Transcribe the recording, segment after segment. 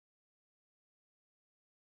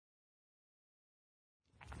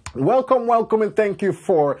Welcome, welcome, and thank you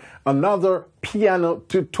for another piano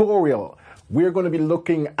tutorial. We're going to be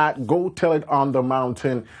looking at Go Tell It on the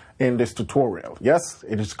Mountain in this tutorial. Yes,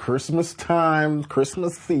 it is Christmas time,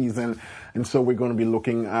 Christmas season, and so we're going to be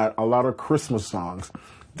looking at a lot of Christmas songs.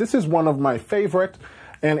 This is one of my favorite,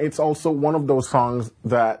 and it's also one of those songs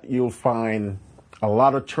that you'll find a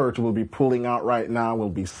lot of church will be pulling out right now, will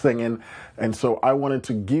be singing. And so I wanted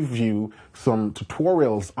to give you some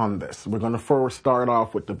tutorials on this. We're going to first start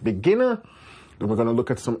off with the beginner, then we're going to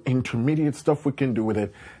look at some intermediate stuff we can do with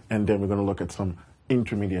it, and then we're going to look at some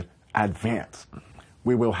intermediate advanced.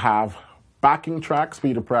 We will have backing tracks for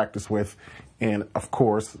you to practice with, and of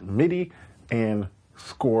course, MIDI and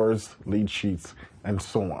scores, lead sheets, and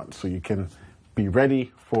so on. So you can be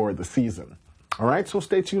ready for the season. All right, so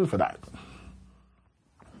stay tuned for that.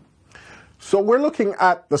 So we're looking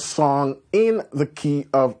at the song in the key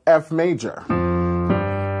of F major.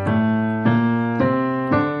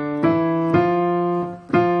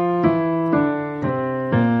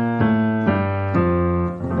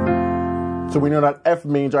 So we know that F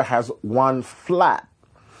major has one flat.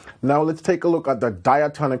 Now let's take a look at the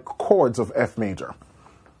diatonic chords of F major.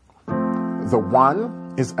 The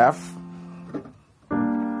 1 is F.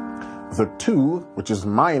 The 2, which is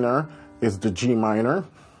minor, is the G minor.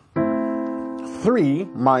 3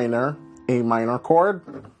 minor, A minor chord.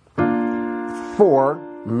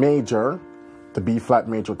 4 major, the B flat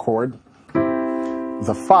major chord.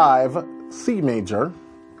 The 5, C major.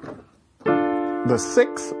 The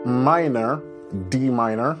 6 minor, D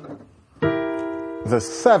minor. The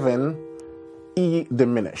 7, E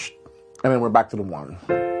diminished. And then we're back to the 1.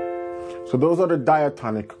 So those are the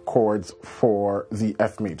diatonic chords for the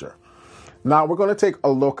F major. Now we're going to take a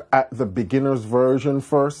look at the beginner's version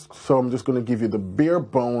first. So I'm just going to give you the bare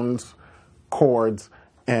bones chords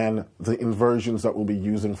and the inversions that we'll be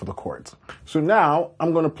using for the chords. So now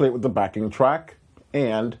I'm going to play it with the backing track,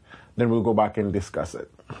 and then we'll go back and discuss it.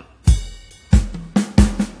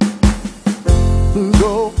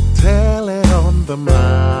 Go tell it on the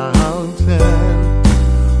mountain,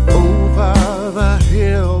 over the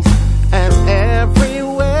hills and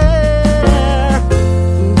everywhere.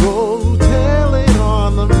 Go tell it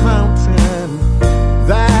on the mountain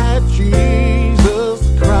that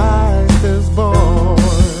Jesus Christ is born.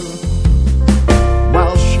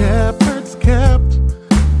 While shepherds kept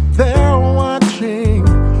their watching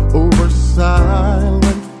over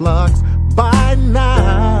silent flocks by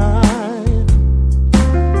night,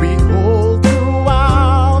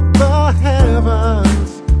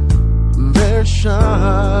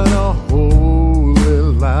 shine a holy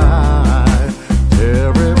light.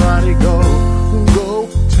 Everybody go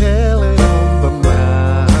tell it on the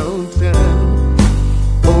mountain,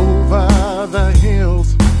 over the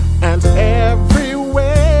hills and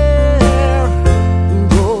everywhere.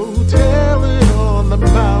 Go tell it on the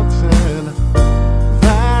mountain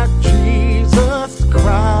that Jesus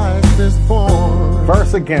Christ is born.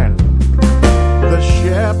 Verse again. The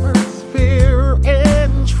shepherds fear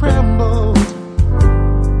and trembled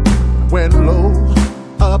when low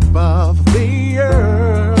above the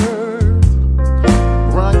earth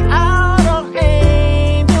rung out an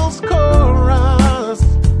angel's chorus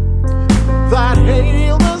that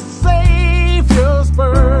hailed the Savior's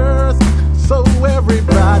birth. So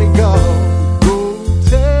everybody go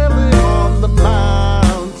tell it on the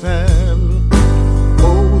mountain,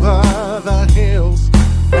 over the hills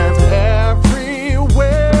and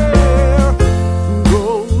everywhere.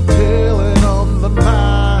 Go tell it on the mountain.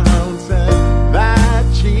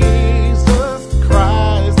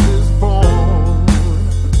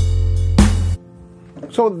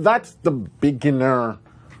 So that's the beginner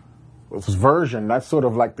version. That's sort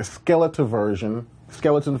of like the skeleton version.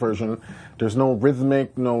 There's no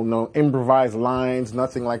rhythmic, no improvised lines,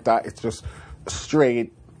 nothing like that. It's just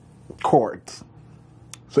straight chords.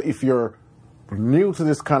 So if you're new to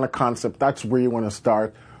this kind of concept, that's where you want to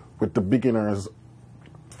start with the beginner's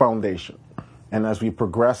foundation. And as we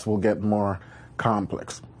progress, we'll get more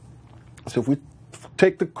complex. So if we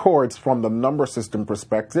take the chords from the number system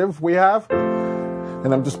perspective we have,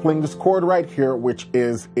 and I'm just playing this chord right here, which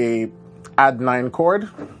is a add 9 chord.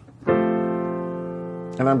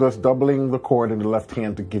 And I'm just doubling the chord in the left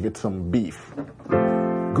hand to give it some beef.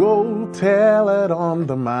 Go tell it on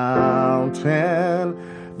the mountain.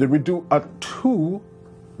 Then we do a 2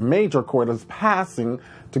 major chord as passing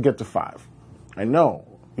to get to 5. I know,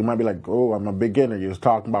 you might be like, oh, I'm a beginner. You're just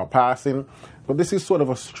talking about passing. But this is sort of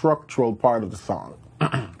a structural part of the song.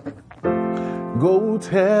 Go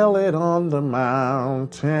tell it on the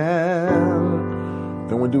mountain.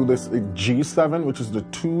 Then we do this G7, which is the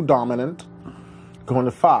 2 dominant, going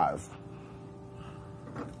to 5.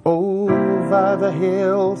 over the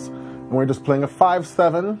hills. And we're just playing a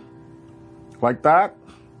 5/7 like that.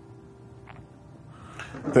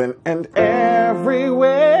 Then and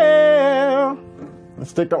everywhere.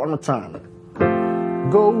 Let's take that one more time.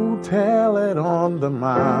 Go tell it on the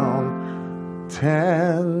mountain.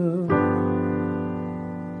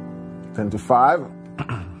 10 to 5.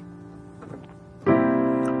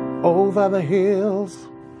 Over the hills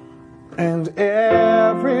and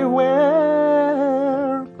everywhere.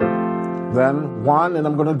 Then 1, and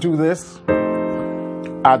I'm going to do this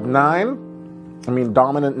at 9.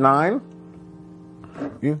 Dominant 9.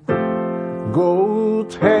 You go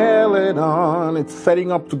tell it on. It's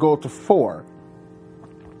setting up to go to 4.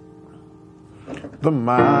 The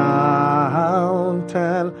mountain.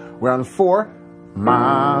 We're on 4.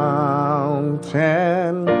 Mountain.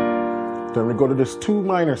 Then we go to this 2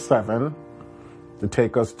 minor 7 to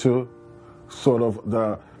take us to sort of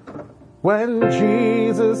the when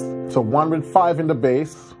Jesus. So 1 with 5 in the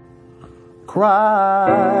bass.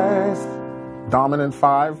 Christ. Dominant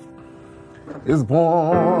 5 is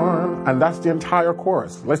born. And that's the entire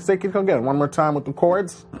chorus. Let's take it again one more time with the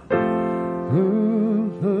chords.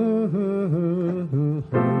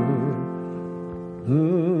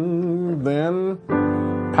 Then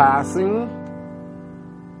passing.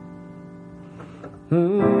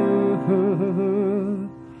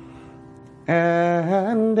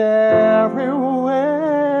 And everywhere.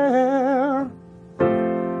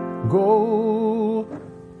 Go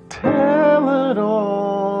tell it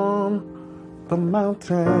on the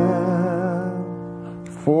mountain.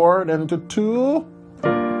 4 then to 2.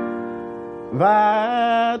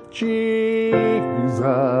 That Jesus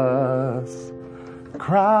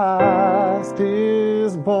Christ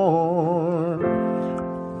is born.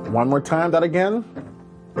 One more time, that again.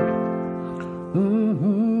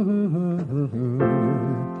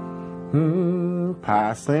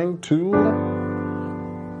 Passing to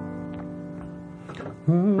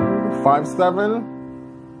 5/7.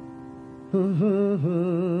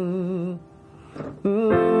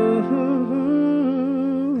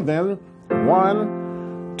 Then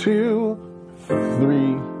 1, 2,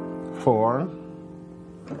 3, 4.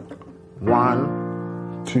 1,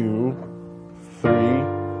 2, 3,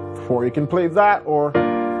 4. You can play that or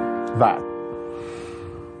that.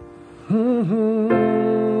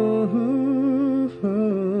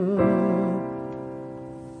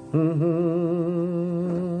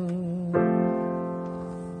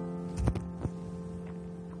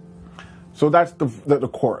 So that's the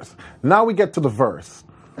chorus. Now we get to the verse.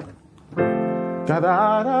 Da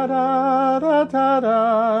da da da da da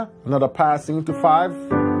da. Another passing to 5.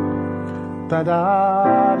 Da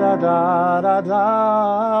da da da da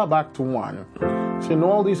da. Back to 1. So you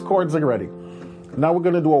know all these chords already. Now we're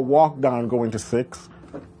gonna do a walk down going to 6.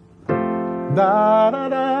 Da da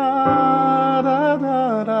da da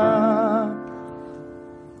da da.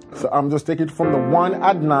 So I'm just taking it from the 1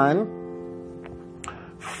 at 9.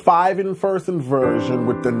 5 in first inversion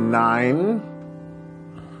with the 9.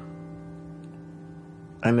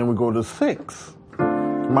 And then we go to 6,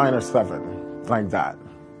 minor 7, like that.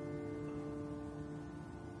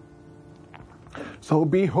 So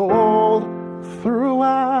behold,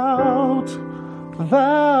 throughout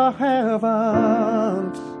the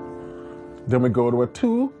heavens. Then we go to a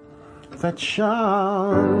 2 that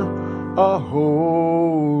shone a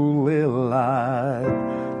holy light.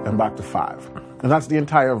 And back to 5. And that's the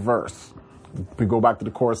entire verse. We go back to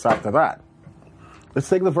the chorus after that. Let's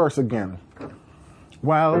take the verse again.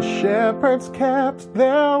 While shepherds kept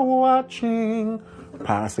their watching,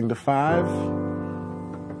 passing to 5,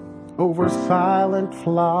 over silent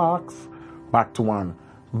flocks, back to 1,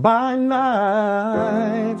 by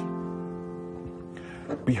night.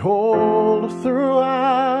 Behold,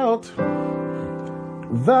 throughout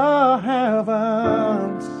the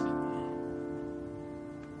heavens,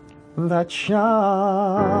 that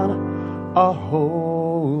shone a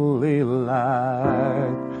holy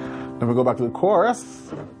light. Then we go back to the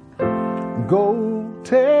chorus. Go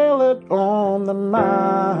tell it on the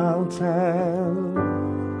mountain,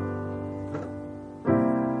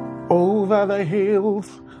 over the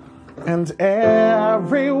hills and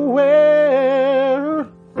everywhere.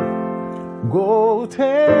 Go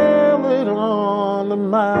tell it on the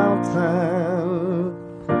mountain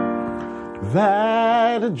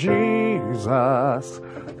that Jesus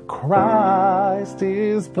Christ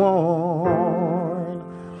is born.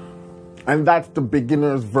 And that's the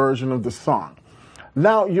beginner's version of the song.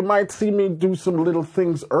 Now, you might see me do some little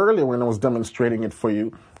things earlier when I was demonstrating it for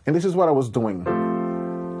you. And this is what I was doing.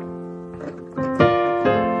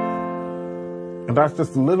 And that's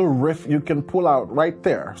just a little riff you can pull out right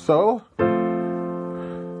there. So,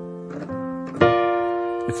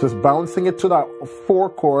 It's just bouncing it to that 4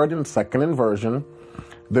 chord in second inversion.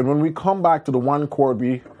 Then when we come back to the 1 chord,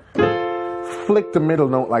 we flick the middle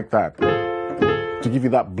note like that to give you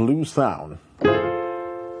that blues sound.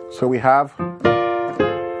 So we have,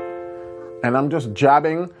 and I'm just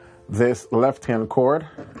jabbing this left-hand chord.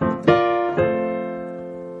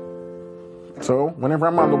 So whenever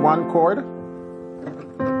I'm on the 1 chord,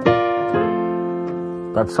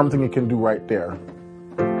 that's something you can do right there.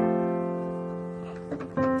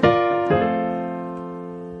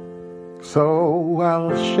 So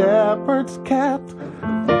while shepherds kept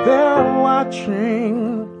their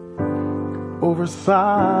watching over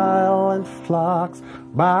silent flocks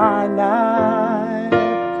by night,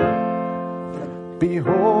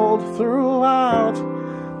 behold, throughout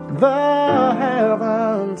the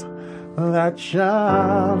heavens that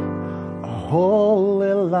shine a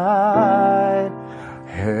holy light.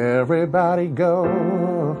 Everybody go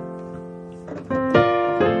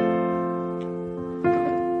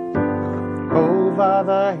over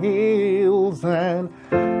the hills and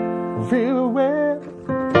everywhere.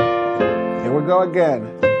 Here we go again.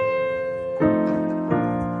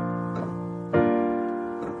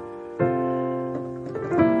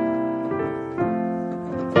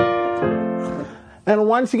 And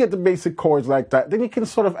once you get the basic chords like that, then you can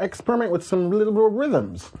sort of experiment with some little bit of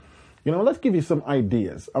rhythms. You know, let's give you some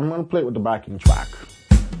ideas. I'm going to play it with the backing track.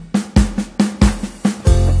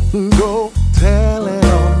 Go tell it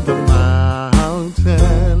on the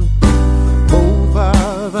mountain, over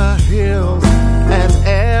the hills and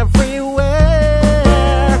everywhere.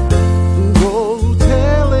 Go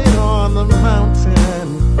tell it on the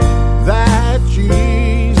mountain that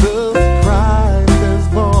Jesus Christ is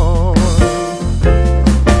born.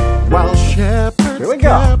 While shepherds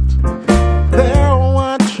kept their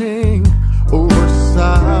watching over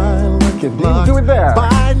silent flocks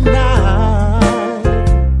by night,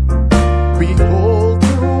 behold,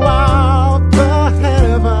 throughout the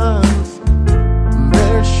heavens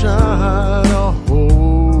there shone a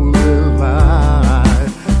holy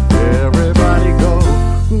light. Everybody go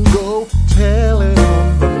tell it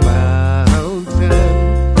on the mountain,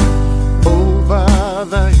 over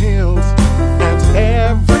the hills and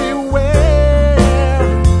everywhere.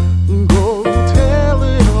 Go tell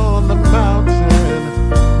it on the mountain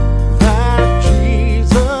that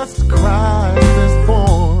Jesus Christ is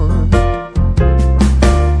born.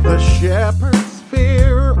 The shepherds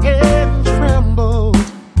fear and trembled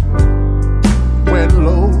when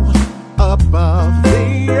low above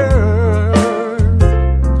the earth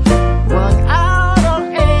rung out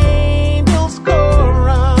an angel's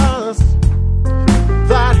chorus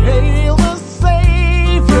that hailed the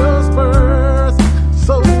Savior's birth.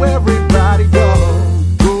 So everybody go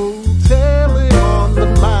tell it on the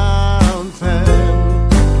mountain,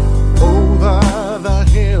 over the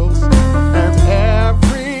hills and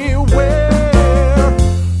everywhere.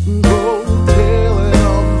 Go tell it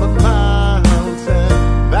on the mountain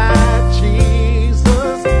that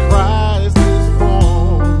Jesus Christ is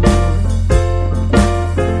born.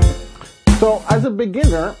 So as a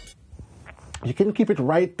beginner, you can keep it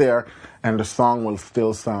right there and the song will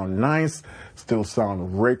still sound nice, still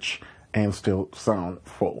sound rich, and still sound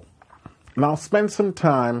full. Now spend some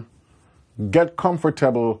time, get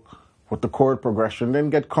comfortable with the chord progression,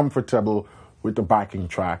 then get comfortable with the backing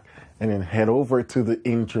track, and then head over to the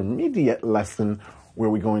intermediate lesson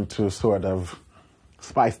where we're going to sort of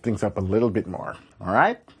spice things up a little bit more. All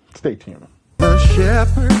right? Stay tuned. The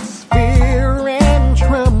shepherds fear and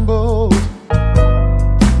trembled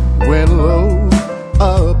when low